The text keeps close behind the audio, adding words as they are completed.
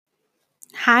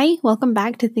Hi, welcome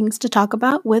back to Things to Talk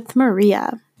About with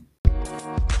Maria.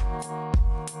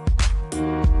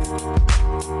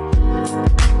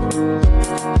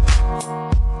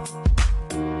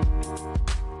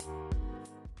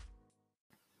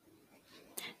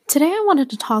 Today, I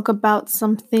wanted to talk about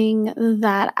something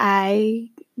that I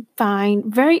find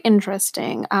very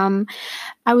interesting.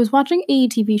 I was watching a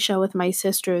TV show with my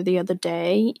sister the other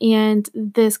day, and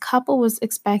this couple was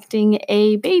expecting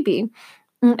a baby.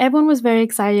 Everyone was very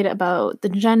excited about the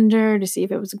gender to see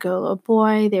if it was a girl or a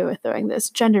boy. They were throwing this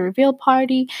gender reveal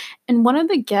party, and one of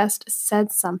the guests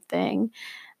said something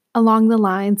along the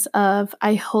lines of,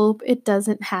 I hope it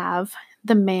doesn't have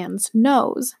the man's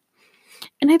nose.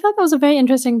 And I thought that was a very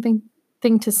interesting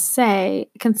thing to say,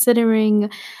 considering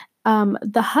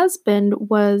the husband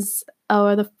was,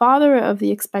 or the father of the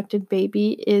expected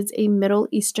baby is a Middle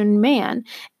Eastern man,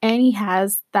 and he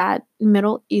has that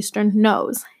Middle Eastern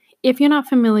nose. If you're not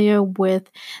familiar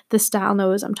with the style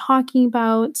nose I'm talking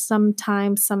about,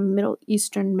 sometimes some Middle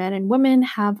Eastern men and women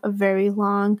have a very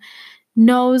long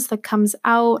nose that comes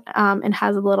out and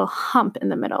has a little hump in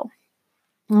the middle.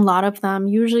 A lot of them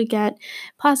usually get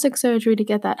plastic surgery to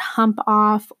get that hump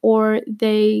off, or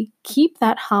they keep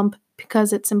that hump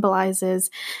because it symbolizes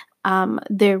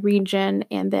their region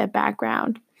and their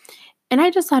background. And I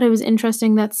just thought it was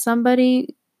interesting that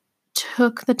somebody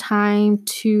took the time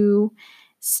to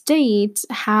state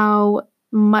how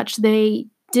much they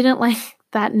didn't like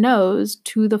that nose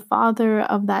to the father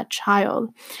of that child.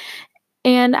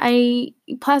 And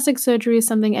plastic surgery is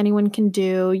something anyone can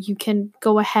do. You can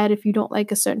go ahead if you don't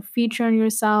like a certain feature on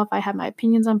yourself. I have my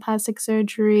opinions on plastic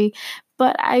surgery,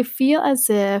 but I feel as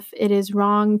if it is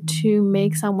wrong to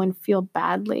make someone feel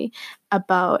badly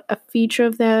about a feature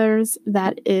of theirs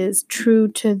that is true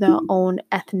to their own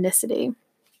ethnicity.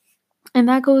 And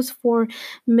that goes for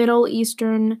Middle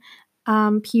Eastern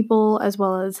people as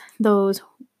well as those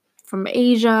from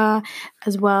Asia,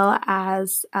 as well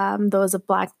as those of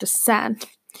Black descent.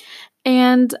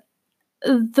 And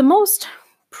the most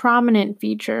prominent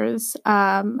features,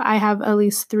 I have at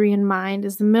least three in mind,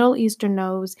 is the Middle Eastern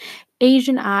nose,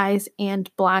 Asian eyes, and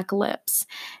Black lips.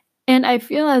 And I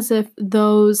feel as if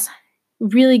those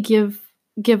really give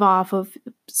off of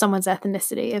someone's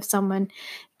ethnicity. If someone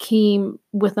came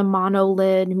with a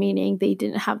monolid, meaning they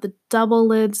didn't have the double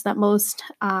lids that most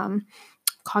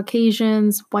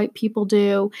Caucasians, white people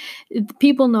do.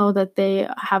 People know that they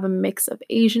have a mix of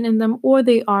Asian in them, or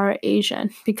they are Asian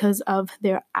because of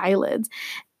their eyelids.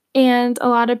 And a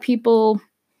lot of people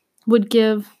would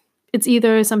give it's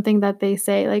either something that they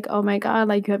say like, oh my god,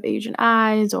 like you have Asian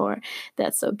eyes, or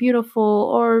that's so beautiful,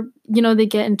 or they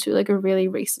get into like a really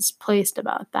racist place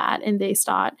about that, and they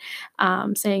start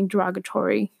saying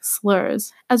derogatory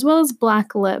slurs, as well as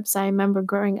Black lips. I remember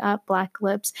growing up, Black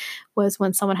lips was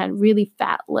when someone had really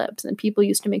fat lips, and people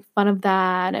used to make fun of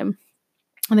that,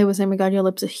 and they would say, oh my God, your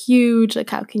lips are huge. Like,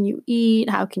 how can you eat?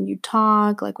 How can you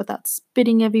talk? Like, without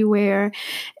spitting everywhere.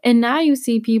 And now you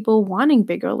see people wanting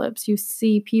bigger lips. You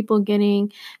see people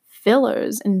getting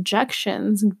fillers,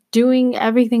 injections, doing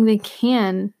everything they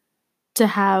can to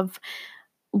have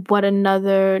what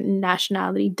another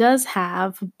nationality does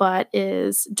have, but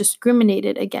is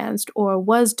discriminated against or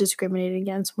was discriminated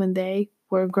against when they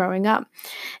were growing up.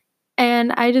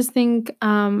 And I think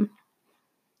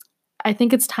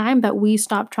it's time that we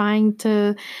stop trying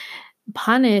to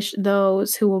punish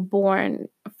those who were born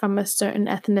from a certain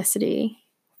ethnicity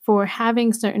for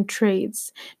having certain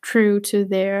traits true to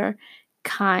their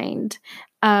kind.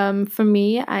 For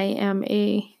me, I am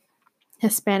a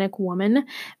Hispanic woman.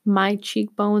 My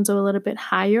cheekbones are a little bit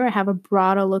higher. I have a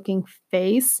broader looking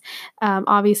face.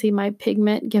 Obviously, my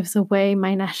pigment gives away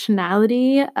my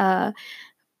nationality.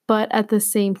 But at the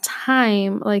same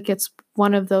time, like it's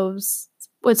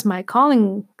my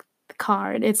calling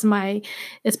card. It's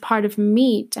part of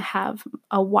me to have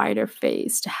a wider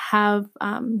face, to have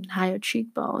higher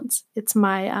cheekbones. It's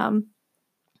my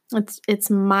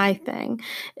thing.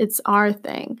 It's our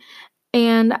thing.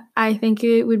 And I think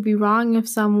it would be wrong if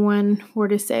someone were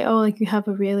to say, oh, like you have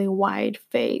a really wide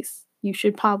face. You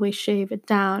should probably shave it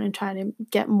down and try to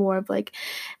get more of like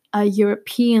a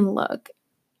European look.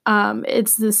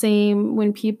 It's the same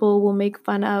when people will make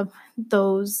fun of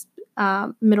those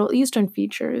Middle Eastern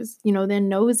features, their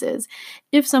noses.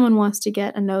 If someone wants to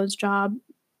get a nose job,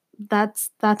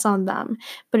 that's on them.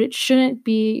 But it shouldn't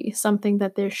be something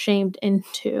that they're shamed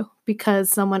into because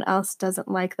someone else doesn't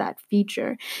like that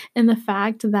feature. And the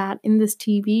fact that in this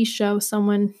TV show,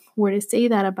 someone were to say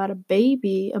that about a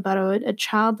baby, about a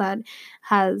child that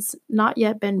has not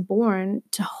yet been born,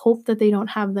 to hope that they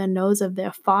don't have the nose of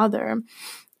their father,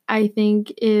 I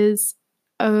think is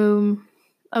um,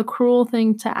 a cruel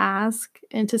thing to ask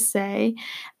and to say,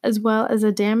 as well as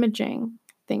a damaging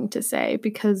thing to say,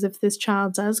 because if this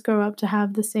child does grow up to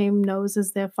have the same nose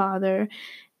as their father,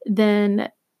 then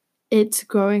it's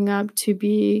growing up to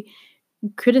be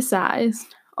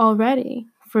criticized already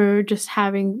for just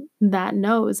having that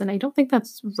nose, and I don't think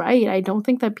that's right. I don't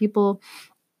think that people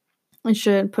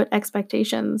should put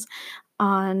expectations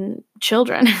on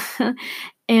children.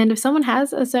 And if someone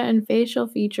has a certain facial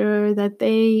feature that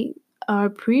they are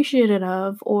appreciative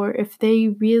of, or if they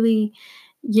really,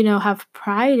 have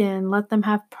pride in, let them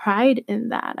have pride in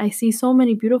that. I see so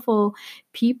many beautiful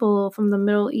people from the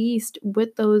Middle East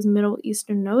with those Middle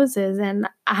Eastern noses, and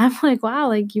I'm like, wow,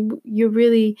 like you're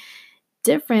really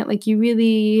different. Like you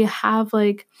really have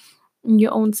like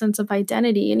your own sense of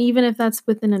identity. And even if that's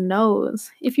within a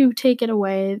nose, if you take it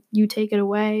away, you take it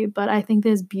away. But I think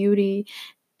there's beauty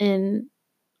in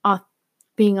au-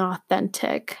 being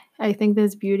authentic. I think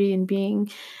there's beauty in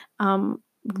being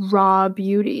raw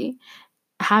beauty,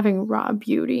 having raw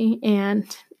beauty.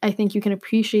 And I think you can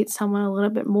appreciate someone a little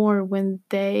bit more when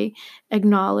they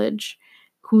acknowledge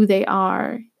who they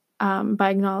are,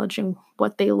 by acknowledging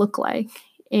what they look like.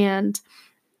 And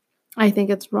I think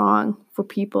it's wrong for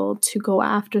people to go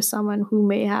after someone who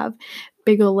may have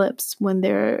bigger lips when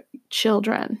they're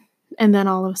children and then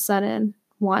all of a sudden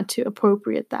want to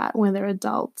appropriate that when they're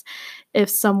adults. If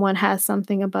someone has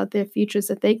something about their features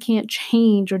that they can't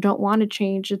change or don't want to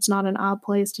change, it's not an odd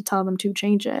place to tell them to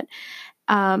change it.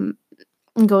 Um,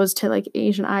 Goes to like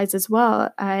Asian eyes as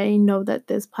well. I know that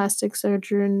there's plastic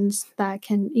surgeons that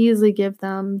can easily give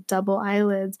them double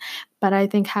eyelids, but I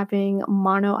think having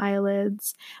mono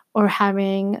eyelids or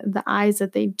having the eyes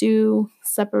that they do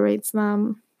separates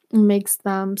them, makes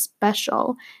them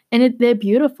special. And they're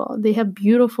beautiful. They have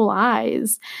beautiful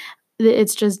eyes.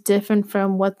 It's just different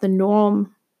from what the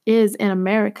norm is in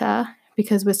America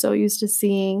because we're so used to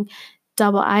seeing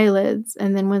double eyelids.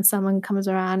 And then when someone comes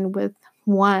around with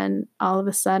one, all of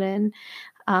a sudden,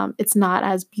 it's not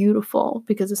as beautiful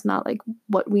because it's not like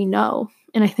what we know.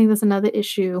 And I think that's another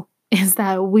issue is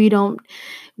that we don't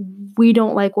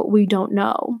like what we don't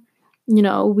know.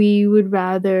 We would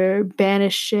rather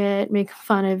banish it, make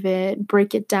fun of it,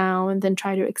 break it down, than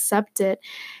try to accept it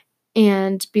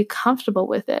and be comfortable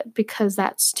with it because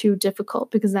that's too difficult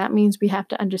because that means we have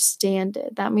to understand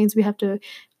it. That means we have to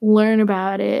learn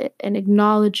about it and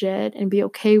acknowledge it and be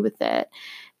okay with it.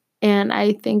 And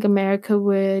I think America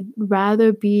would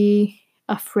rather be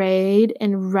afraid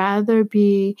and rather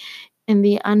be in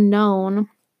the unknown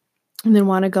than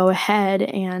want to go ahead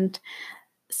and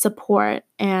support.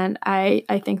 And I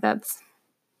think that's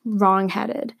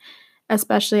wrongheaded,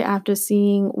 especially after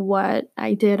seeing what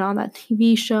I did on that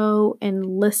TV show and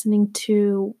listening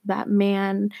to that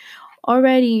man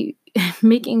already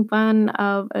making fun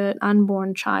of an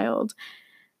unborn child.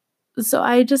 So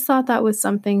I just thought that was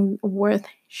something worth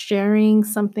sharing,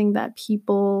 something that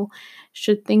people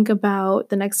should think about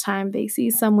the next time they see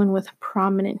someone with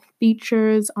prominent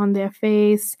features on their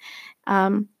face.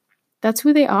 Um, that's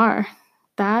who they are.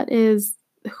 That is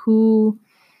who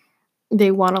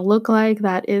they want to look like.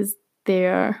 That is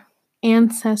their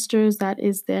ancestors. That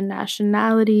is their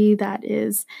nationality. That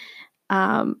is,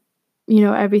 um,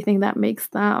 everything that makes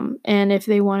them. And if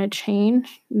they want to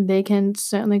change, they can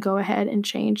certainly go ahead and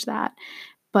change that.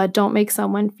 But don't make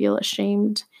someone feel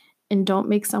ashamed and don't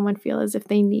make someone feel as if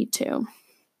they need to.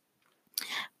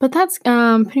 But that's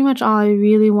pretty much all I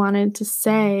really wanted to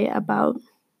say about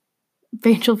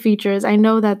facial features. I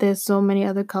know that there's so many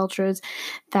other cultures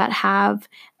that have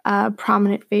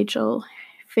prominent facial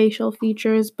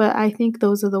features, but I think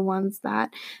those are the ones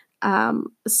that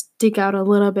stick out a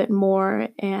little bit more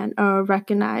and are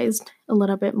recognized a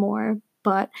little bit more.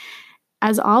 But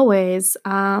as always,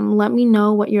 let me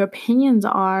know what your opinions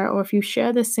are, or if you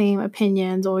share the same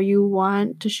opinions, or you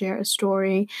want to share a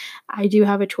story. I do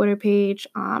have a Twitter page,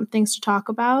 Things to Talk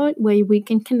About, where we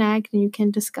can connect and you can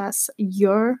discuss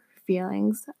your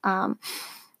feelings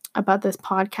about this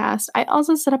podcast. I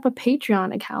also set up a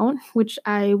Patreon account, which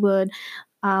I would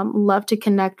love to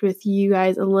connect with you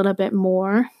guys a little bit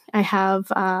more. I have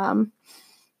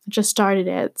just started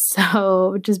it,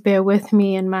 so just bear with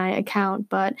me in my account,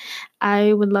 but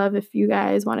I would love if you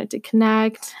guys wanted to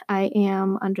connect. I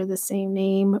am under the same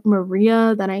name,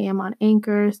 Maria, that I am on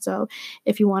Anchor, so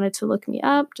if you wanted to look me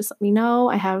up, just let me know.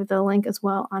 I have the link as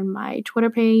well on my Twitter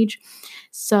page,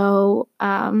 so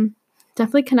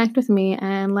definitely connect with me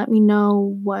and let me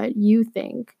know what you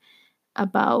think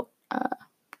about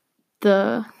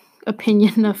the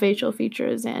opinion of facial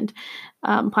features and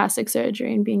plastic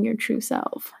surgery and being your true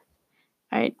self.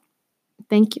 All right.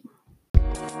 Thank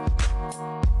you.